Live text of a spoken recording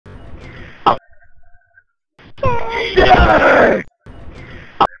Sir!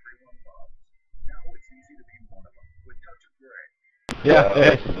 Yeah,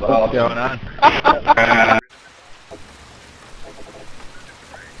 hey, what's going on?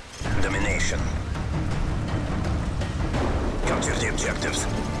 Domination. Capture the objectives.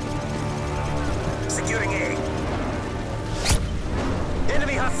 Securing A.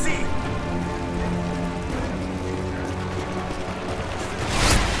 Enemy has C.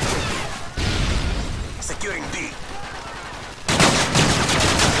 Securing B.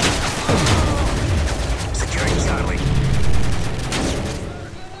 Securing Charlie.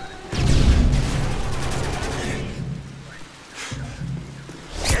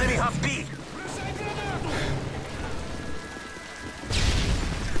 Enemy has B.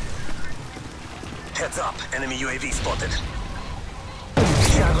 Heads up, enemy UAV spotted.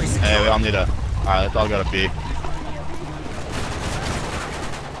 Charlie secure. Hey, we all need a... Alright, let's all go to B.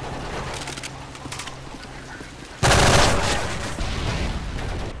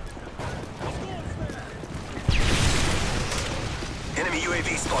 Enemy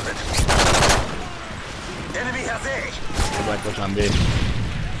UAV spotted. Enemy has A. Everybody push on B.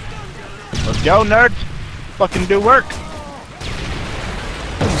 Let's go, nerds! Fucking do work!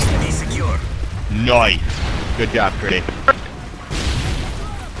 B secure. Nice! Good job, Critty.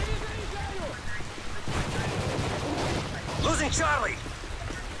 Losing Charlie.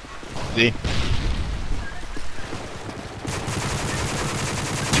 See?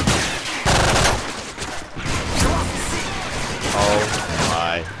 Oh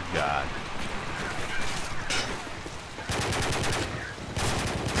my god.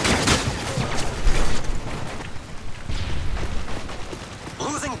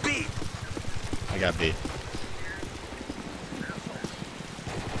 Losing B. I got B.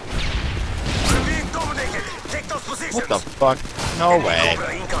 We're being dominated. Take those positions. What the fuck? No way.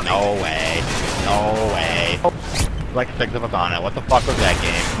 No way. No way. Like 6 of us on it. What the fuck was that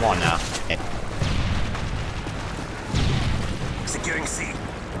game? Come on now. Securing C.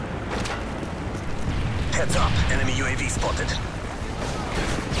 Heads up, enemy UAV spotted.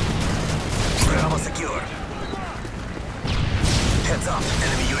 Bravo secure. Heads up,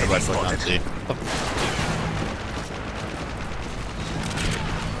 enemy UAV Everybody push on spotted. C.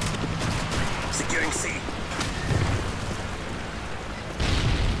 Securing C.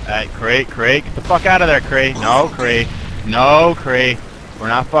 Hey, Cree, get the fuck out of there, Cree. No, Cree. No, Cree. We're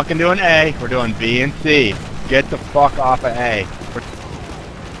not fucking doing A. We're doing B and C. Get the fuck off of A.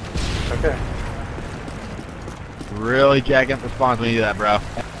 Okay. Really jacking up response when you do that, bro.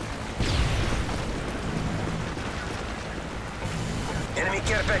 Enemy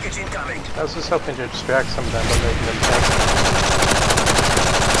care package incoming. I was just hoping to distract some of them by making them think.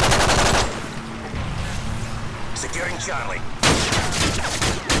 Securing Charlie.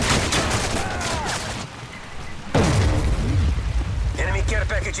 Enemy care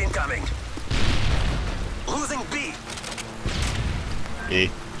package incoming. Losing B. B.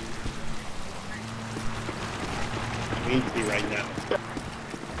 Needs to be right now.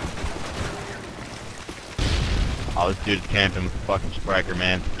 Oh, this dude's camping with the fucking Spriker,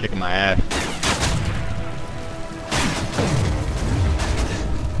 man. Kicking my ass.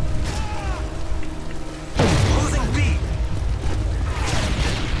 Losing B.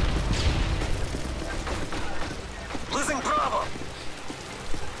 Losing Bravo.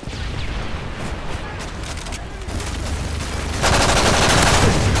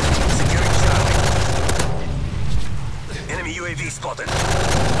 Securing Charlie. Enemy UAV spotted.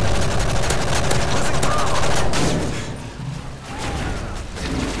 Losing Bravo.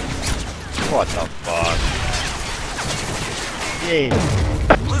 What the fuck? Yeah.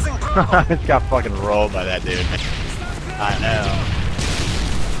 Losing I Bravo. just got fucking rolled by that dude. I know.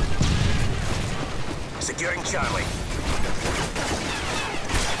 Securing Charlie.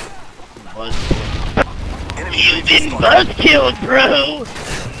 What? Enemy You UAV didn't spotted. buzz killed, bro!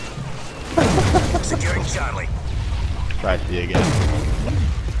 Securing Charlie. Try to see again.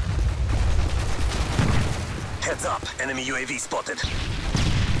 Heads up, enemy UAV spotted.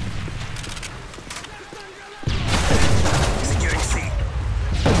 Securing C.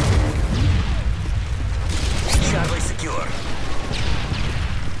 Charlie secure.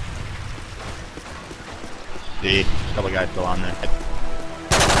 See? A couple guys still on there.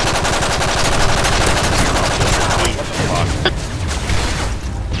 What the fuck?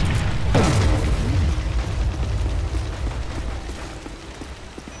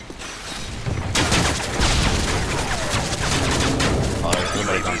 Oh, there's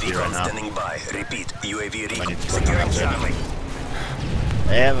somebody on C right now. Standing by. Repeat. UAV I need recon. to put Securing them out there. Charlie.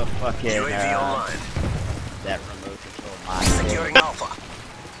 They have a fucking, UAV online. that remote control mod. Securing Alpha.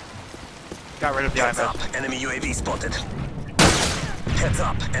 Got rid of the Heads IMS. up, enemy UAV spotted. Heads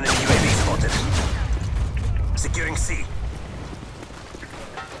up, enemy UAV spotted. Securing C.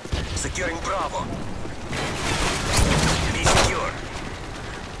 Securing Bravo. Be secure.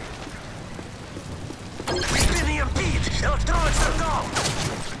 We've been EMP'd! Electronics are down!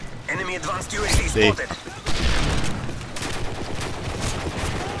 Enemy advanced UAV spotted.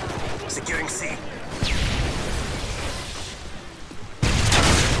 Securing C.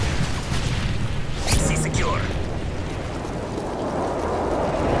 C secure.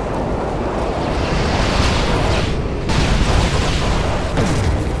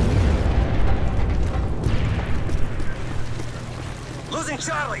 Losing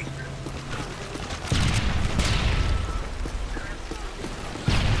Charlie.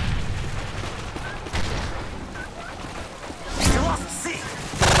 We lost C.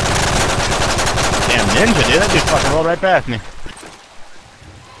 Damn ninja, dude. That dude fucking rolled right past me.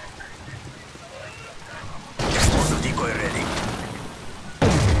 Explosive decoy ready.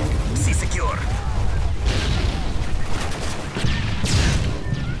 C secure.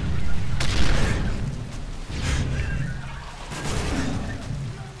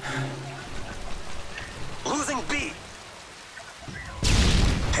 Losing B.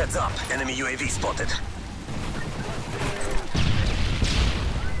 Heads up, enemy UAV spotted.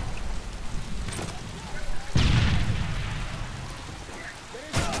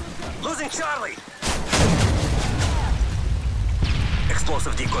 Losing Charlie.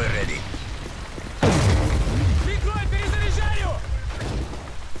 Explosive decoy ready.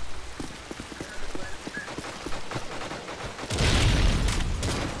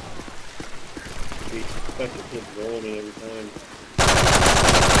 We expect to keep rolling every time.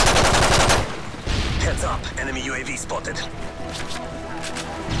 Heads up, enemy UAV spotted.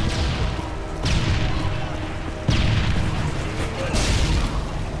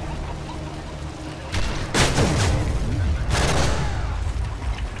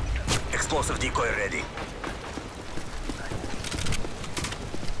 Explosive decoy ready.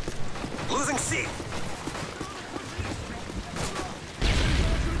 Losing C.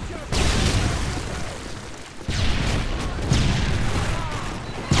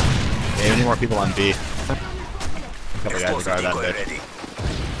 Okay, we need more people on B. A couple guys to guard that bitch. Ready.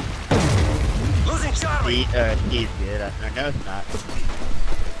 Losing Charlie. He's good. No, it's not.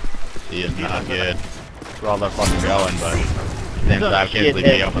 C is not good. That's where all they're fucking going, but same time can't leave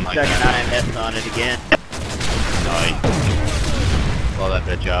me open like Second that. IMS on it again. Nice. Blow that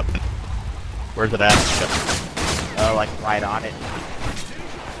bitch up. Where's it at? Like right on it.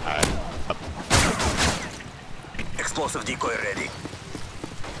 Alright. Explosive decoy ready.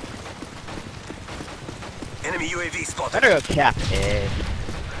 Enemy UAV spotted. Better go cap A.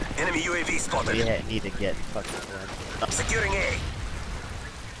 Enemy UAV spotted. We need to get fucking one. Securing A.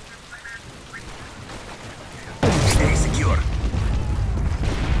 A secure.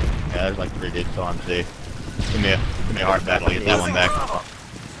 Yeah, there's like 3 dudes still on C. Give me a hard battle, get that one back.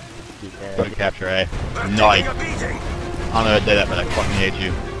 Go to capture A. Nice. A beating. I don't know how to do that, but I fucking hate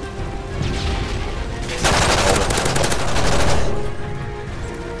you.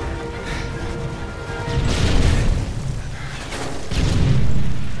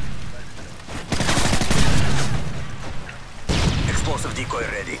 Explosive decoy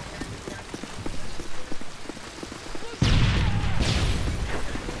ready.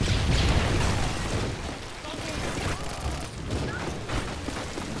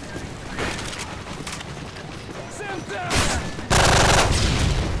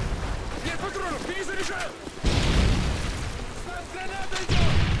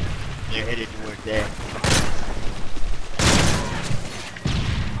 They're headed towards there.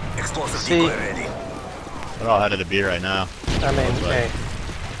 Explosive C. decoy ready. They're all headed to B right now. I mean, Looks like. hey.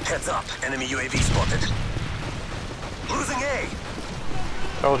 Heads up, enemy UAV spotted. Losing A.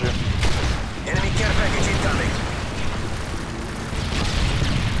 Told you. Enemy care package incoming.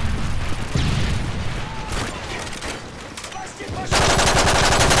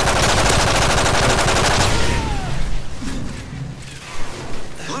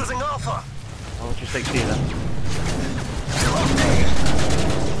 Losing Alpha. Well, let's just take C then.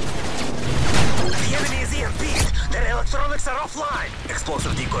 The enemy is EMP'd. Their electronics are offline.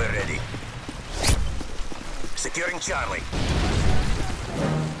 Explosive decoy ready. Securing Charlie.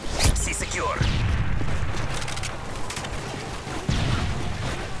 C secure.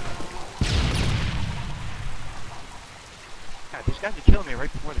 God, these guys are killing me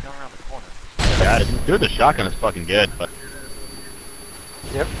right before they come around the corner. God, dude, the shotgun is fucking good, but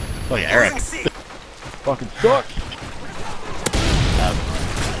Yep. oh yeah, Eric Losing C. fucking sucks.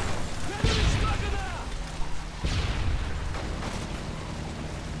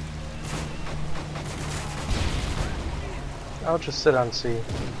 I'll just sit on C.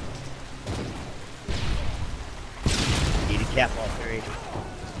 Need to cap all three.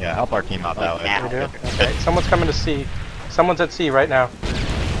 Yeah, help our team out that way. We do? Okay. Someone's coming to C. Someone's at C right now.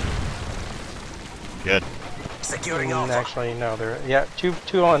 Good. Securing Alpha. Actually, no. They're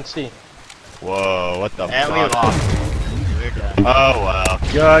two on C. Whoa, what the And we fuck? lost. We're done. Oh well,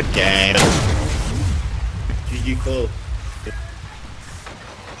 good game. GG close.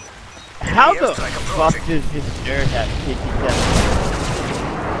 How the Airstrike fuck approaching. does his dirt have 57?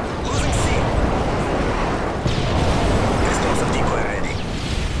 Losing C. Explosive decoy ready.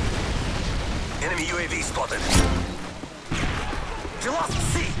 Enemy UAV spotted. We lost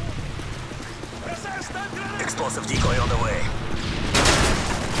C. Explosive decoy on the way.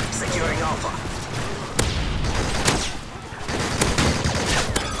 Securing Alpha.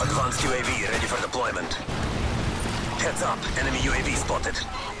 Advanced UAV ready for deployment. Heads up, enemy UAV spotted.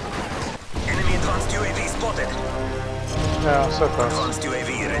 Enemy advanced UAV spotted. No, so close. Advanced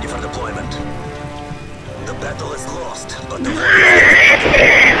UAV ready for deployment. The battle is lost, but the war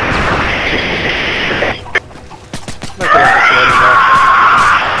Look at this lady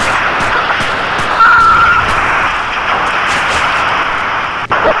there.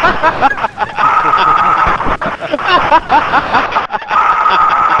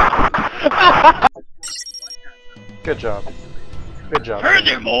 Good job. Good job.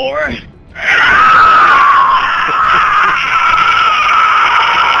 Furthermore,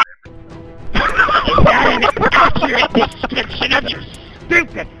 accurate description of your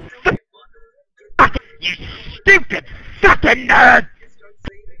stupid, you stupid fucking nerd.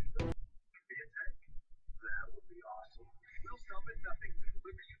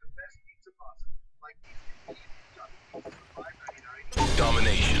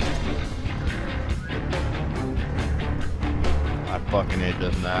 domination. I fucking hate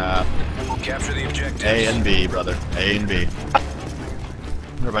this map. Capture the objective. A and B, brother. A and B.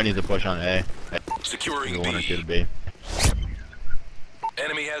 Everybody needs to push on A. Securing Either one or two to B. B.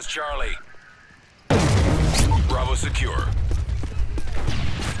 Enemy has Charlie. Bravo secure.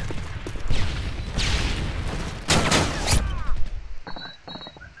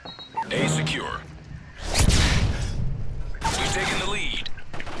 A secure. We've taken the lead.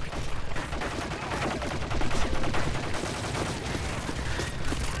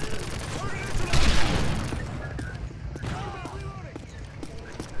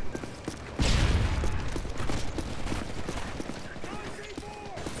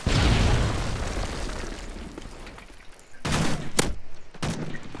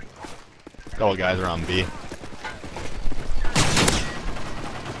 Couple guys are on B.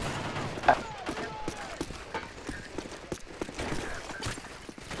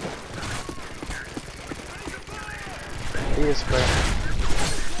 He is clear.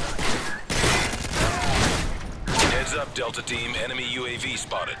 Heads up, Delta Team. Enemy UAV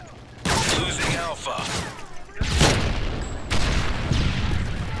spotted. Losing Alpha.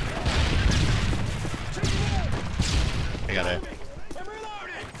 I got A.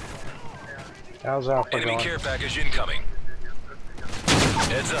 How's Alpha Enemy going? care package incoming.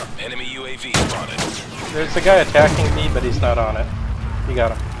 Heads up. Enemy UAV spotted. There's a guy attacking B, but he's not on it. You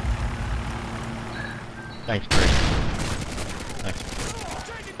got him. Thanks, Chris. Thanks.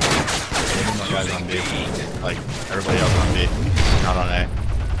 My guys on B. Like, everybody else on B. Not on A.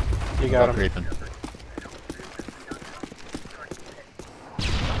 You got him. Creeping.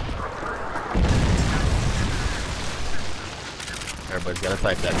 Everybody's gotta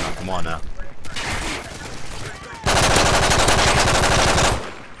type that now. Come on now.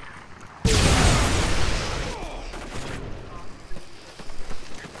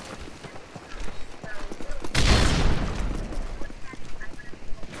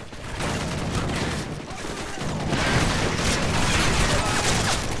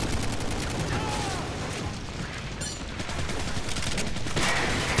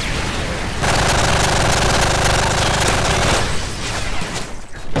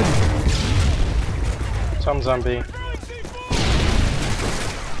 Some's on B.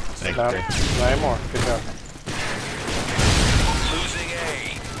 Thanks, Not, Chris. not anymore. Good job. Losing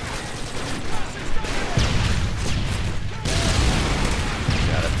A.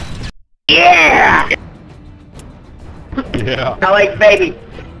 Got it. Yeah! Yeah. I like baby.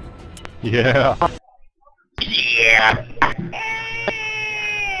 Yeah. Yeah.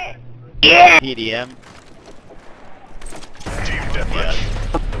 Yeah. TDM. Team deathmatch.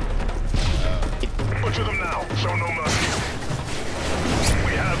 Butcher them now. Show no mercy.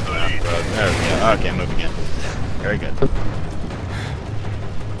 We have the lead. There we go. Okay, moving in. Very good.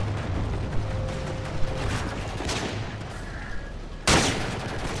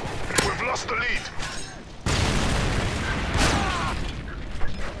 We've lost the lead.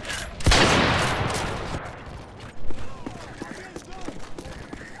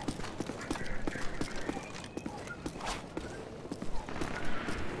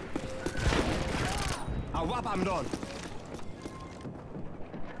 We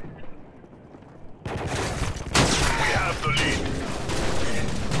have the lead.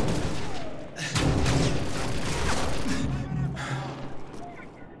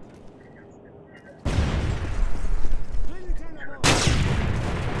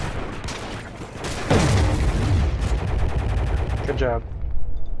 Good job.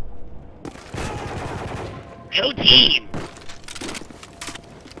 Go team!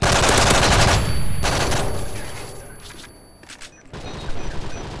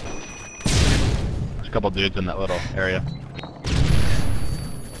 There's a couple dudes in that little area.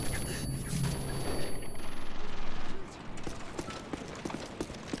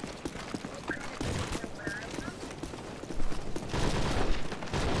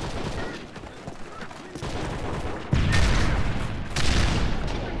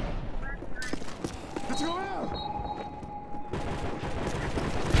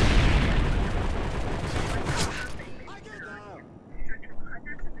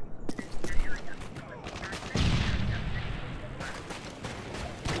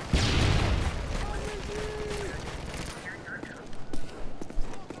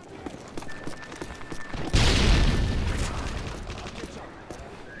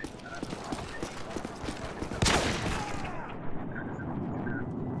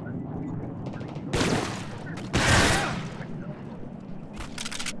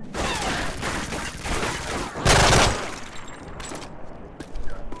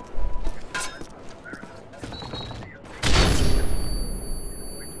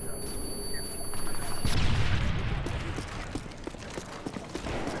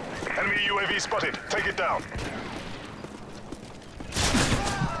 Enemy UAV spotted. Take it down.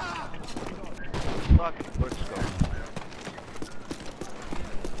 Fucking push scope.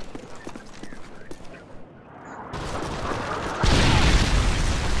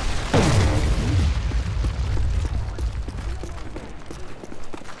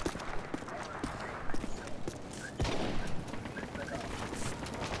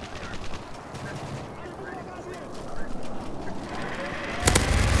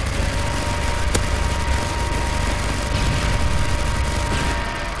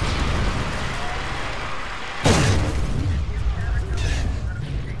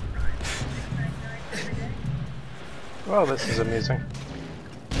 Well, this is amusing.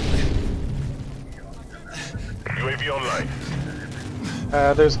 UAV online.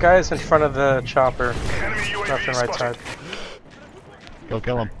 There's guys in front of the chopper. Enemy UAV Left and right spotted. side. Go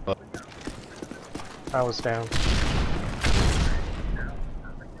kill him. I was down.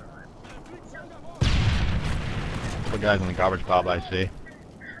 The guys in the garbage pile I see.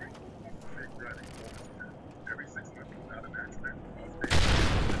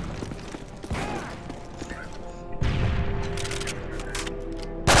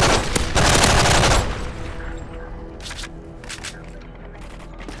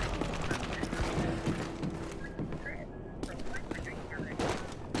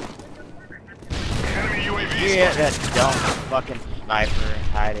 Enemy UAV Yeah, spotted. that dumb fucking sniper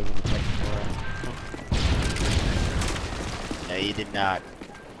hiding in the second floor. No, you did not.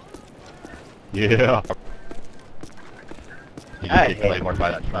 Yeah. You I get hate claymore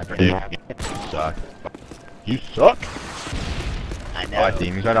by that sniper, dude. Yeah. You suck. You suck! I know. Oh, I see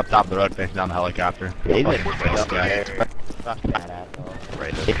him. He's right up top of the road facing down the helicopter. He's Fucking in racist guy. Fuck that asshole.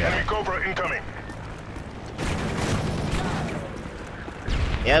 Racist Enemy guy. Cobra incoming.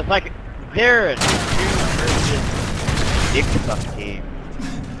 Yeah, it's like they're a two-person dick fuck team.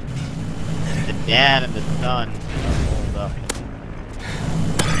 The dad and the son are pulled up.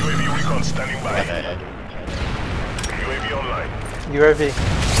 UAV recon standing by. Yeah. UAV online. UAV.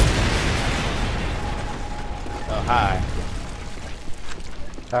 Oh, hi.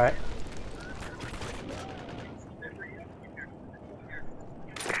 Alright.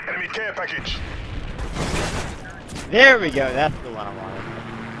 Enemy care package. There we go, that's the one I wanted.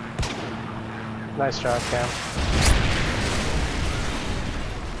 Nice job, Cam.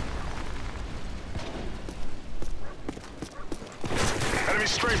 Enemy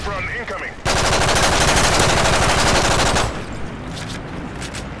strafe run incoming.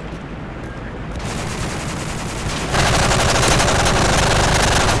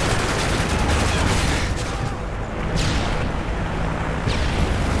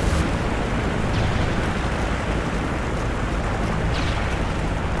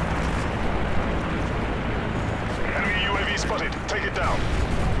 Enemy UAV spotted. Take it down.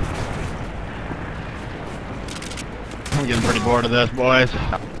 I'm getting pretty bored of this, boys.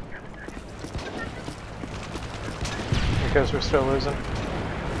 Because we're still losing.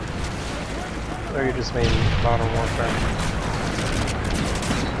 Or you just mean Modern Warfare.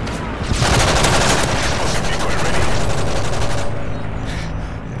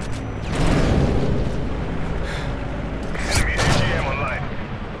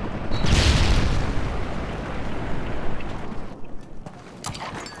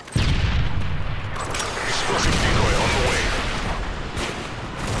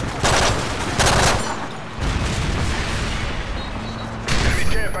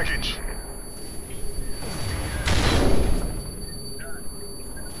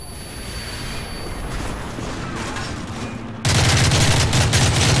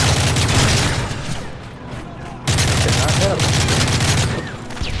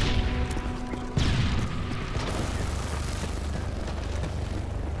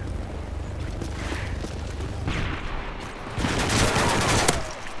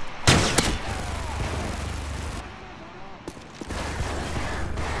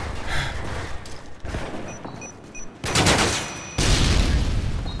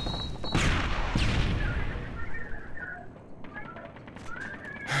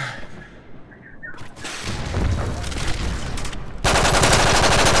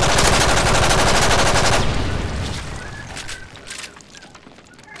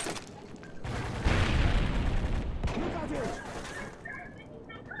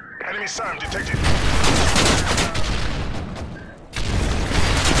 SAM detected.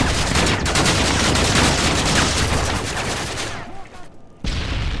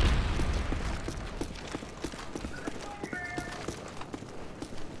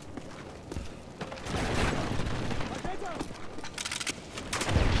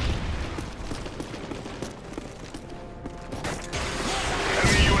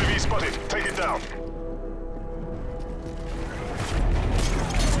 Enemy UAV spotted. Take it down.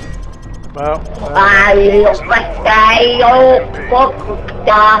 Well,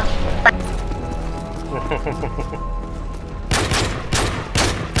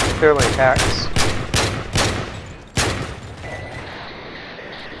 clearly hacks.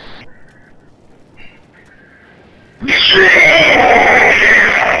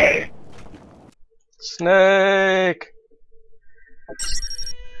 Snake!